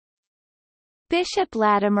Bishop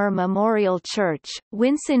Latimer Memorial Church,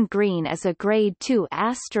 Winson Green is a Grade II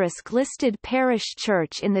listed parish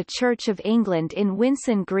church in the Church of England in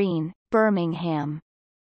Winson Green, Birmingham.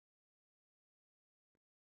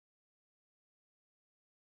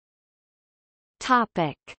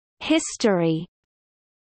 Topic: History.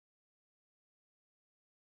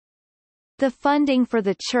 The funding for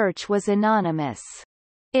the church was anonymous.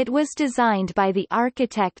 It was designed by the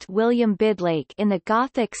architect William Bidlake in the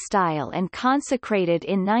Gothic style and consecrated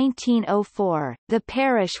in 1904. The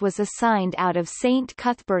parish was assigned out of St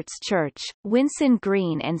Cuthbert's Church, Winson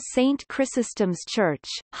Green and St Chrysostom's Church,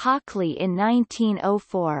 Hockley in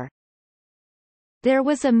 1904. There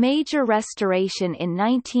was a major restoration in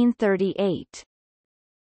 1938.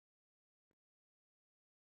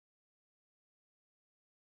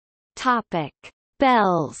 Topic: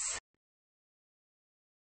 Bells.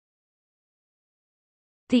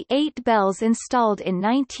 The 8 bells installed in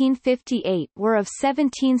 1958 were of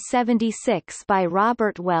 1776 by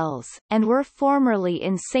Robert Wells, and were formerly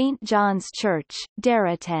in St John's Church,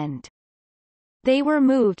 Darratend. They were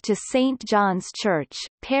moved to St John's Church,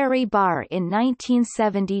 Perry Barr in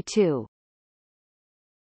 1972.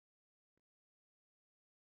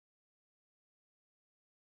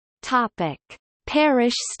 Topic: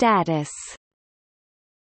 Parish status.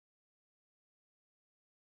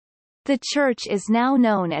 The church is now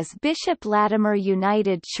known as Bishop Latimer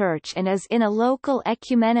United Church and is in a local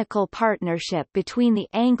ecumenical partnership between the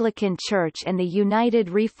Anglican Church and the United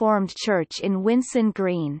Reformed Church in Winson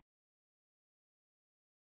Green.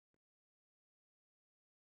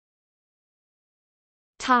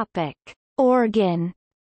 Topic: Organ.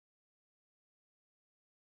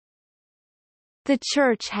 The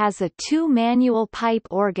church has a 2-manual pipe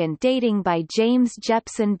organ dating by James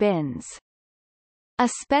Jepson Binns. A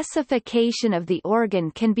specification of the organ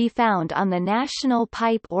can be found on the National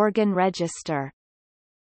Pipe Organ Register.